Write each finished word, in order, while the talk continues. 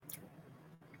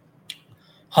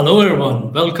Hello,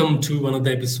 everyone. Welcome to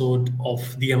another episode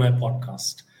of the MI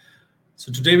podcast.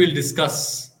 So today we'll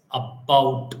discuss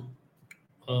about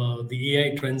the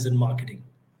AI trends in marketing.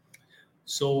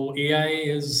 So AI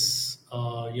is,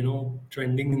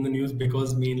 trending in the news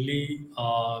because mainly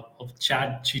of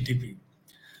Chat GTP.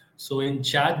 So in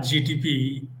Chat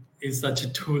GTP is such a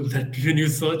tool that when you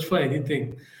search for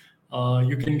anything,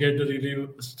 you can get a really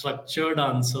structured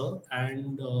answer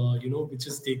and which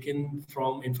is taken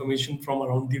from information from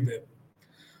around the web.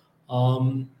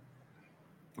 Um,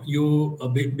 you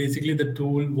basically the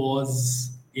tool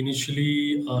was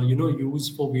initially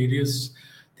used for various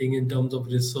thing in terms of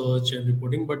research and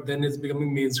reporting, but then it's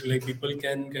becoming mainstream. Like people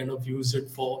can kind of use it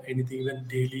for anything, even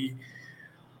daily,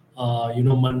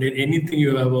 mundane, anything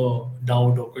you have a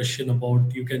doubt or question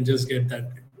about, you can just get that.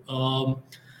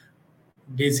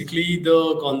 Basically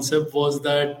the concept was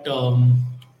that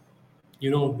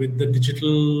with the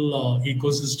digital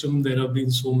ecosystem, there have been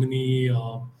so many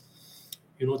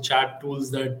chat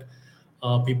tools that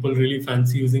people really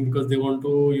fancy using because they want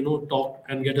to talk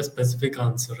and get a specific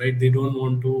answer, right? They don't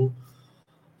want to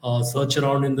search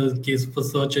around. In the case of a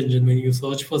search engine, when you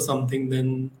search for something,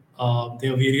 then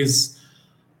there are various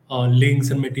links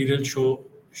and material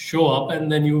show up,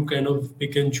 and then you kind of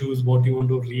pick and choose what you want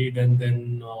to read, and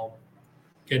then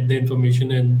get the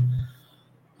information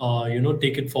and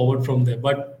take it forward from there.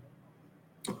 But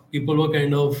people were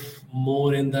kind of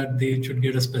more in that they should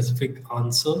get a specific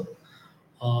answer,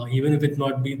 even if it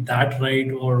not be that right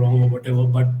or wrong or whatever,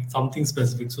 but something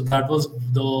specific. So that was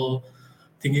the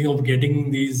thinking of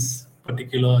getting these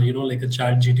particular, like a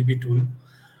Chat GTP tool.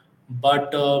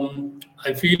 But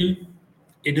I feel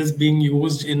it is being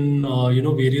used in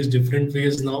various different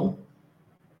ways now.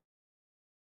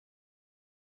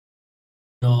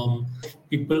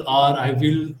 People are, I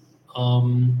feel,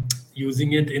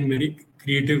 using it in very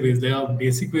creative ways. There are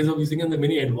basic ways of using it, and there are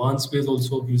many advanced ways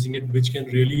also of using it, which can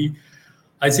really,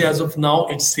 I say, as of now,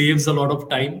 it saves a lot of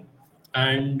time,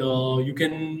 and you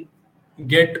can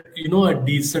get a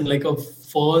decent, like a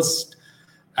first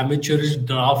amateurish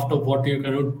draft of what you're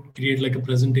going to create, like a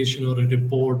presentation or a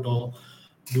report, or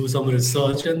do some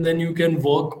research, and then you can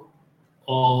work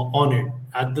on it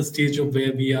at the stage of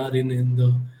where we are in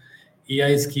the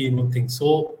AI scheme of things.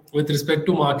 So, with respect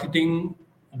to marketing,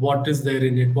 what is there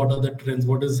in it? What are the trends?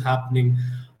 What is happening?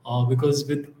 Because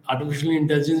with artificial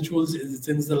intelligence tools,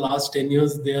 since the last 10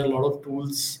 years, there are a lot of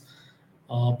tools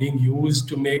being used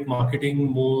to make marketing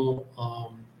more,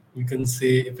 you can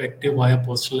say, effective via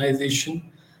personalization,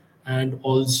 and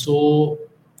also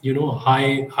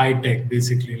high tech,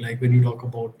 basically, like when you talk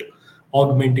about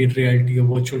augmented reality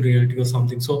or virtual reality or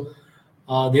something. So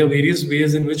there are various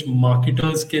ways in which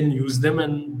marketers can use them,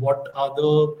 and what are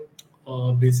the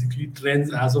basically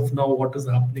trends as of now, what is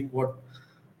happening, what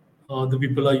the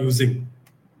people are using.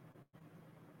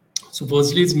 So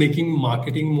firstly, it's making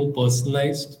marketing more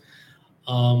personalized.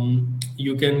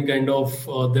 You can kind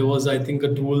of, there was, I think,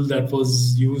 a tool that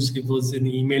was used. It was an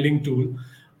emailing tool,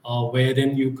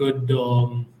 wherein you could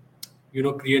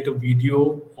create a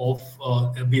video of,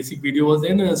 a basic video was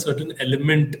then a certain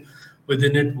element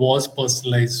within it was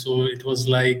personalized. So it was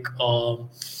like,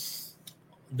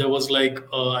 there was like,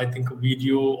 I think, a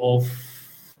video of,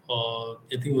 I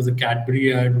think it was a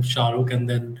Cadbury ad of Shah Rukh, and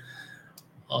then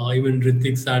even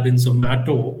Ritik's ad in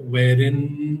Zomato,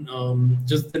 wherein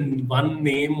just the one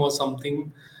name or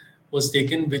something was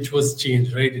taken, which was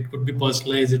changed, right? It could be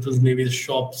personalized. It was maybe the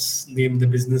shop's name, the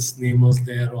business name was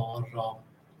there, or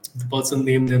the person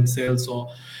name themselves,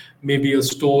 or maybe a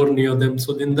store near them.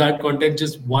 So in that context,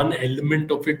 just one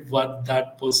element of it, what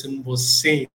that person was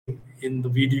saying in the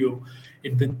video,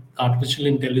 it with artificial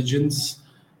intelligence,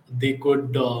 they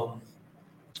could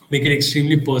make it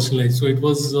extremely personalized. So it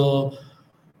was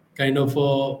kind of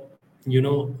a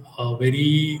a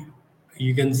very,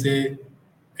 you can say,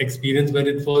 experience where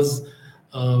it was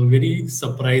very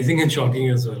surprising and shocking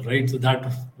as well, right? So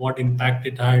that what impact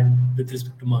it had with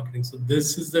respect to marketing. So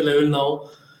this is the level now.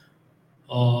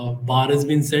 Bar has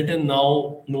been set, and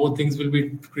now more things will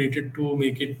be created to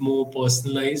make it more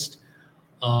personalized.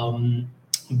 um,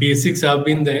 Basics have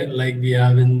been there, like we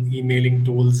have in emailing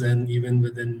tools, and even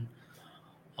within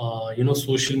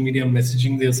social media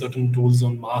messaging, there are certain tools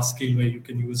on mass scale where you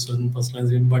can use certain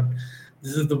personalization. But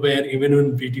this is the where, even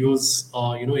in videos,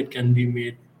 it can be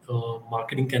made,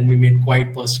 marketing can be made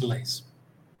quite personalized.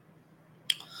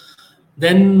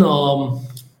 Then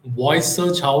voice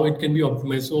search, how it can be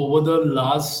optimized. So over the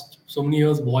last so many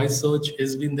years, voice search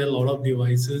has been there. A lot of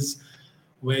devices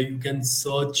where you can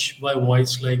search by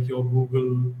voice, like your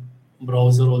Google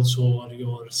browser also, or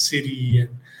your Siri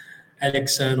and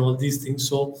Alexa and all these things.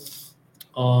 So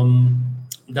um,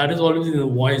 that is always in the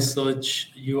voice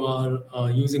search you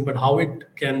are using, but how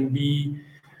it can be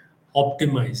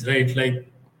optimized, right? Like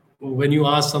when you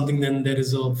ask something, then there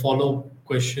is a follow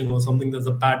question or something, there's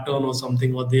a pattern or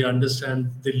something, or they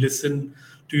understand, they listen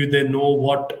to you, they know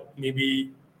what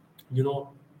maybe, you know,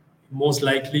 most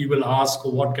likely you will ask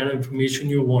or what kind of information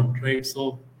you want, right?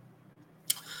 So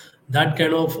that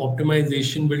kind of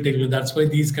optimization will take. That's why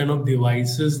these kind of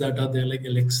devices that are there, like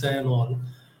Alexa and all,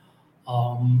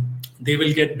 they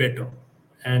will get better.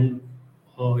 And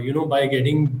by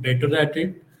getting better at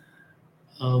it,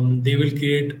 they will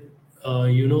create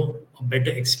a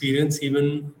better experience.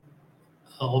 Even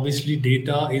obviously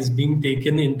data is being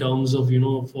taken in terms of,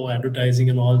 for advertising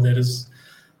and all, there is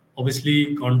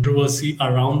obviously controversy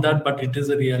around that, but it is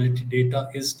a reality. Data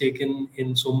is taken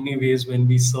in so many ways when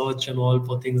we search and all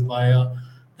for things via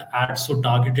the ads so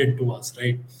targeted to us,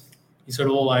 right? He said,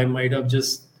 oh, I might have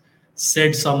just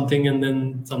said something and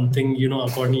then something,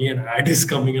 accordingly an ad is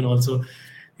coming, and also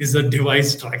is the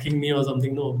device tracking me or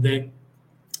something? No, there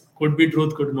could be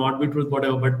truth, could not be truth,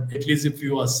 whatever. But at least if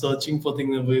you are searching for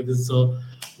things with a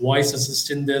voice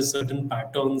assistant, there's certain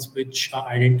patterns which are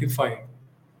identified,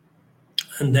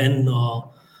 and then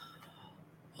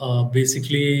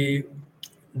basically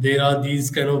there are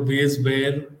these kind of ways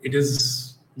where it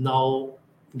is now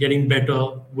getting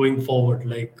better going forward,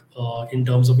 like in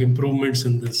terms of improvements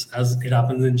in this, as it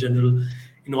happens in general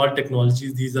in all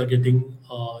technologies, these are getting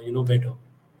better.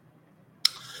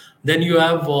 Then you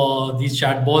have these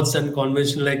chatbots and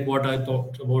conventional, like what I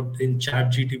talked about in Chat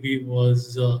GTP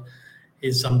was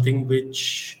is something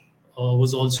which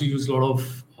was also used a lot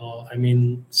of.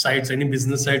 Sites, any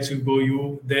business sites you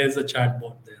go, there's a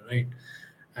chatbot there, right?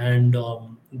 And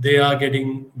they are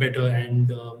getting better.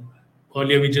 And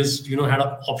earlier we just had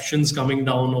options coming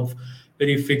down of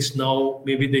very fixed. Now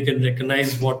maybe they can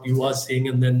recognize what you are saying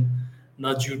and then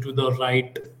nudge you to the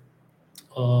right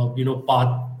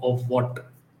path of what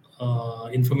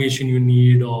information you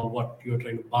need or what you're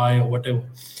trying to buy or whatever.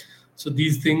 So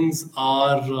these things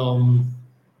are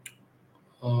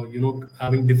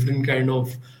having different kind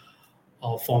of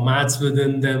formats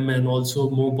within them, and also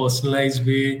more personalized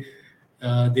way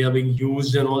they are being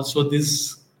used. And also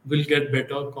this will get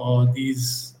better.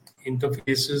 These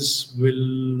interfaces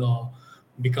will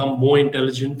become more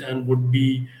intelligent and would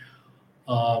be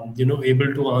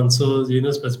able to answer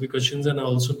specific questions, and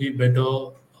also be better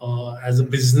as a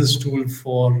business tool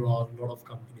for a lot of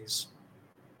companies.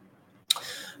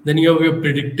 Then you have your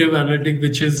predictive analytic,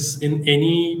 which is in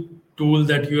any tool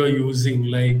that you are using,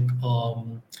 like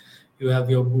you have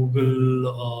your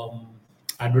Google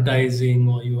advertising,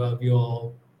 or you have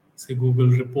your, say, Google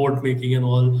report making and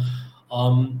all.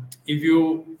 If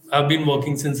you have been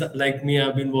working since, like me,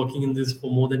 I've been working in this for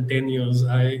more than 10 years,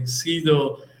 I see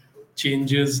the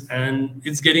changes, and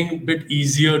it's getting a bit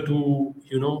easier to,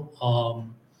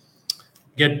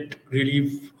 get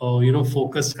really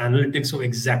focused analytics of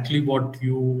exactly what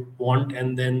you want,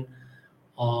 and then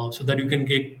so that you can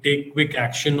take quick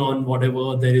action on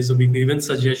whatever there is a big. Even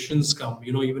suggestions come,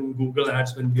 even Google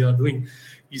ads, when we are doing,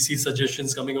 you see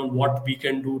suggestions coming on what we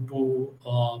can do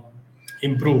to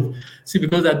improve. See,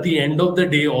 because at the end of the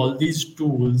day, all these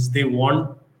tools, they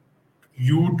want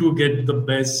you to get the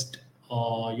best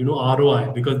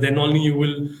ROI, because then only you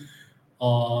will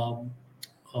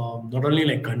not only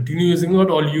like continue using it,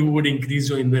 or you would increase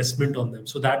your investment on them.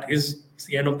 So that is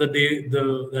the end of the day,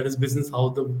 that is business, how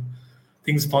the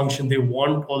things function. They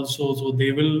want also, so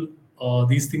they will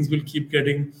these things will keep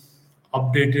getting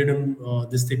updated. And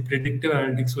this the predictive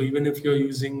analytics. So even if you're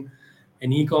using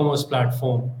an e-commerce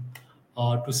platform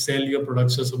to sell your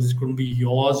products or services, it could be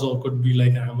yours or could be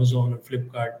like Amazon or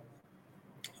Flipkart,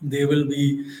 there will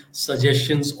be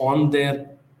suggestions on their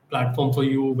platform for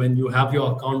you when you have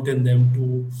your account in them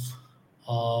to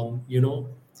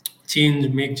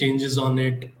make changes on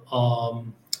it,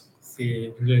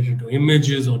 say related to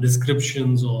images or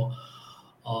descriptions, or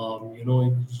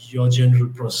your general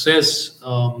process,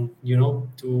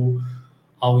 to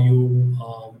how you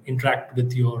interact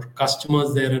with your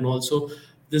customers there. And also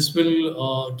this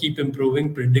will keep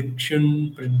improving.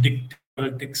 Predictive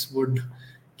analytics would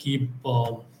keep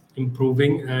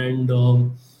improving, and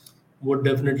would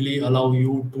definitely allow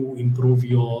you to improve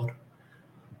your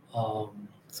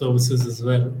services as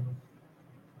well.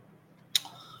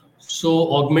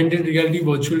 So augmented reality,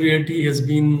 virtual reality has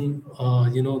been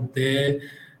there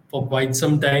for quite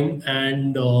some time,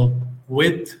 and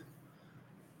with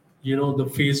the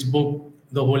Facebook,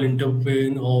 the whole interplay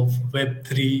of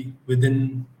Web3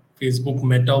 within Facebook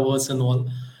metaverse and all,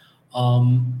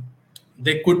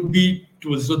 there could be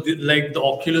tools. So like the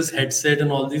Oculus headset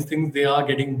and all these things, they are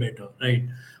getting better, right,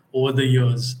 over the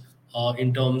years.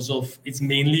 in terms of it's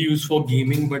mainly used for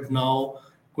gaming, but now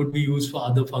could be used for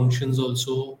other functions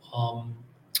also.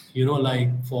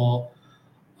 Like for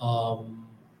um,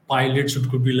 pilots, it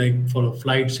could be like for a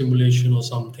flight simulation or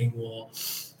something, or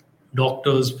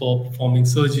doctors for performing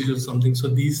surgeries or something. So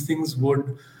these things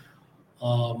would,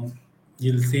 um,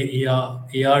 you'll say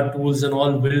AR tools and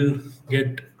all will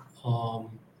get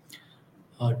um,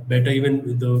 better even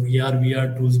with the AR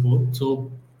VR tools both. So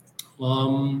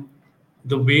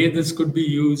the way this could be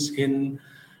used in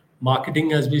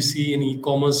marketing, as we see in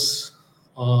e-commerce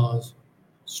uh,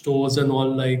 stores and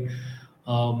all, like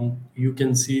you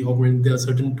can see, or when there are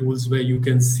certain tools where you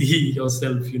can see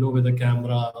yourself, with a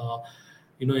camera,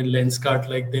 in Lenskart,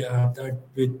 like they have that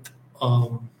with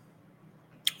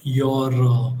your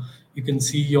you can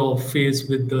see your face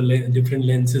with the different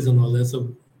lenses and all. That's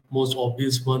the most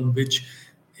obvious one which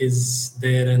is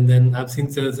there. And then I've seen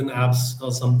there's an apps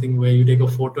or something where you take a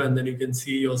photo and then you can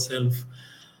see yourself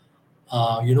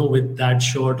with that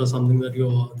shirt or something that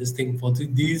you're this thing for. So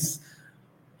these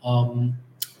um,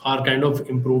 are kind of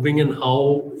improving, and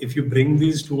how if you bring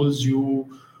these tools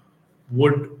you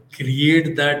would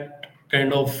create that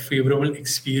kind of favorable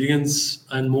experience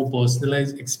and more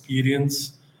personalized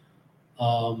experience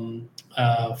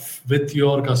with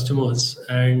your customers,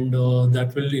 and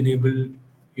that will enable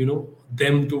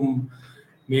them to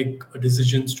make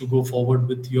decisions to go forward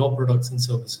with your products and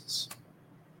services.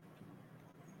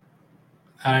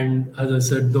 And as I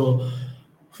said, the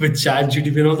with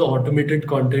ChatGPT, the automated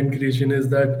content creation is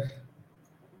that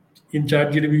in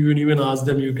ChatGPT you can even ask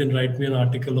them, you can write me an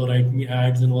article or write me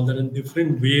ads and all that, in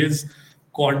different ways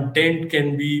content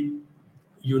can be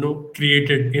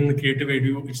created in creative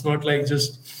edu. It's not like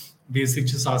just basic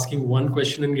just asking one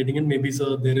question and getting it. Maybe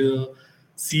so there is a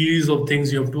series of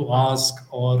things you have to ask,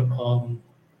 or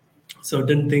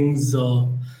certain things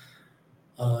you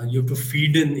have to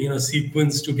feed in a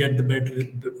sequence to get the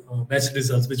best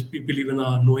results, which people even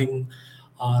are knowing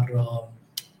are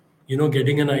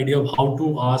getting an idea of how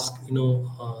to ask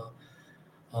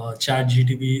chat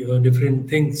GTP different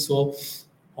things. So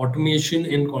automation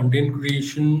in content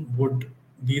creation would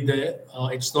be there.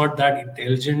 It's not that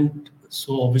intelligent,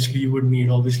 so obviously you would need,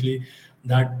 obviously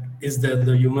that is there,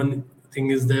 the human thing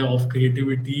is there of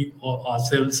creativity or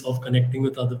ourselves of connecting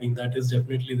with other being, that is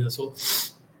definitely there. So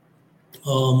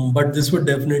but this would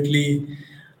definitely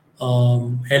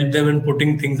help them in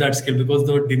putting things at scale, because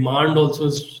the demand also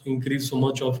is increased so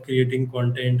much of creating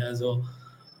content as a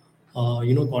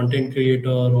content creator,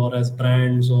 or as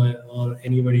brands, or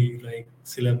anybody like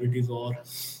celebrities, or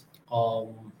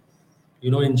um,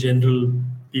 in general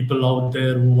people out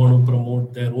there who want to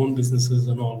promote their own businesses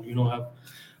and all, have.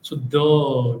 So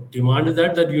the demand is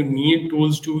that you need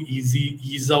tools to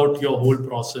ease out your whole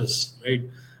process, right?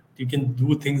 You can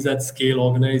do things at scale,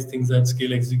 organize things at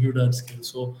scale, execute at scale.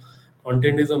 So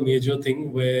content is a major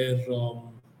thing where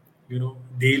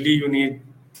daily you need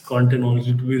content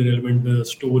honestly to be relevant, the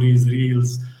stories,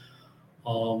 reels,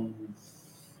 um,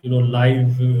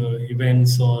 live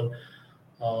events, or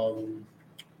um,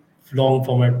 long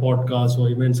format podcasts or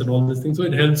events and all these things. So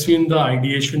it helps you in the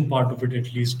ideation part of it,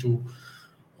 at least, to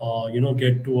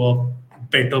get to a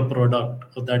better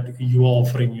product that you are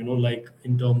offering, like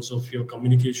in terms of your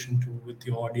communication to with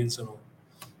your audience and all.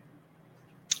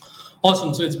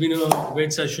 Awesome. So it's been a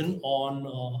great session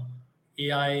on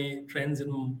AI trends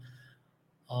in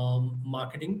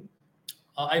marketing.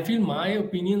 I feel my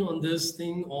opinion on this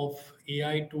thing of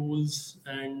AI tools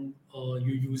and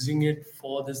you using it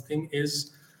for this thing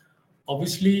is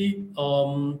obviously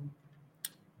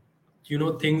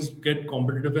things get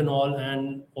competitive and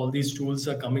all these tools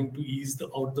are coming to ease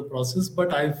out the process.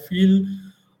 But I feel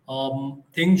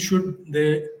things should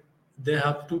they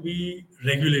have to be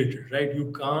regulated, right?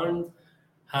 You can't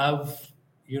have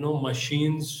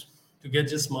machines to get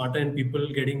just smarter and people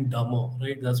getting dumber,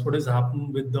 right? That's what has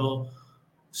happened with the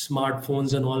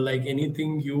smartphones and all. Like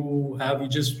anything you have,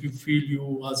 you feel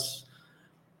you are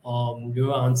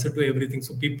your answer to everything.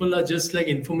 So people are just like,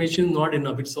 information not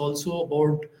enough. It's also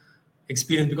about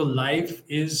experience, because life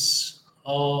is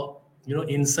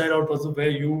inside out also, where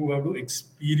you have to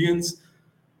experience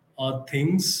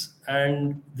things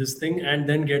and this thing, and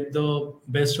then get the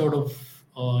best out of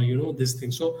this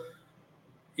thing. So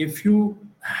if you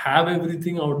have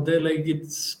everything out there, like it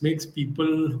makes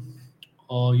people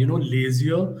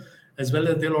lazier, as well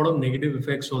as there are a lot of negative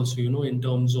effects also, in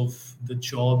terms of the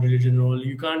job related and all.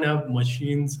 You can't have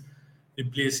machines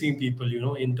replacing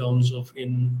people, in terms of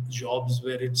in jobs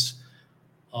where it's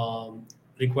um,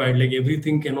 required. Like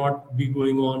everything cannot be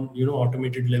going on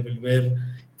automated level, where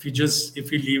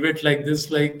if you leave it like this,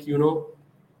 like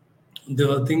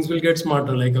the things will get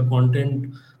smarter, like a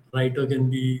content writer can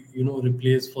be,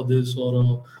 replaced for this,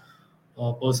 or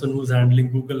a person who's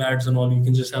handling Google Ads and all. You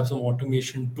can just have some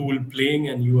automation tool playing,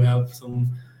 and you have some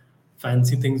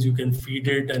fancy things you can feed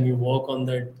it, and you work on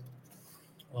that.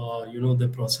 The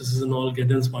processes and all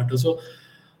getting smarter. So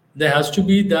there has to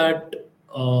be that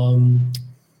um,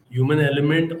 human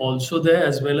element also there,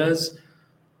 as well as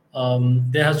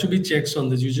there has to be checks on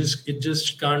this. It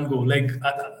just can't go like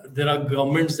there are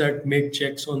governments that make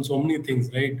checks on so many things,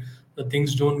 right? The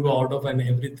things don't go out of, and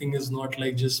everything is not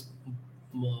like just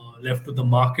left to the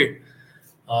market.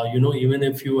 Even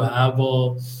if you have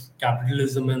a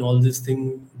capitalism and all this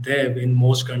thing there in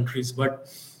most countries, but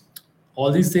all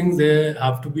these things, there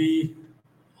have to be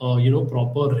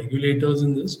proper regulators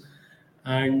in this,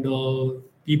 and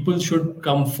people should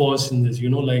come first in this.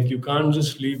 Like, you can't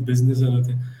just leave business and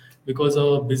everything, because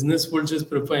a business will just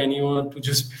prefer anyone to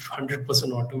just be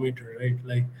 100% automated, right?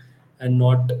 Like, and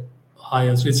not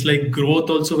higher. So it's like growth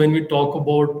also. When we talk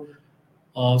about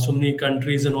so many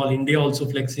countries and all, India also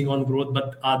flexing on growth,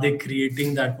 but are they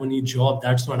creating that many job?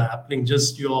 That's not happening.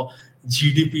 Just your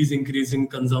GDP is increasing,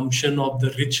 consumption of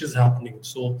the rich is happening.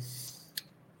 So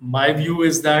my view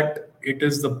is that it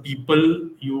is the people,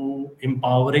 you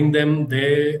empowering them,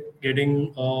 they're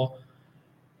getting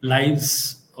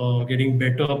lives getting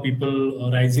better,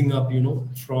 people rising up,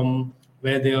 from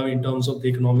where they are in terms of the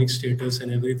economic status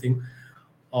and everything.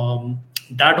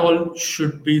 That all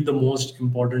should be the most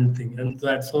important thing, and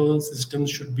that's how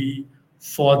systems should be.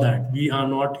 For that, we are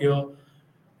not here.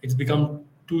 It's become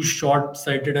too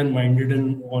short-sighted and minded,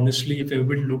 and honestly, if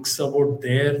everybody looks about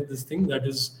their this thing, that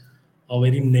is a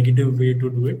very negative way to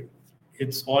do it.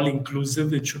 It's all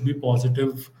inclusive. It should be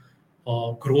positive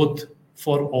growth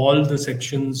for all the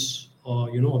sections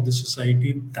of the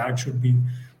society. That should be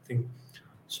thing.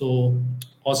 So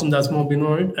awesome. That's more been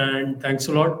on it. And thanks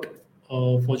a lot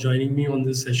for joining me on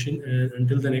this session. And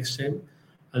until the next time,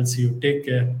 I'll see you. Take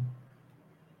care.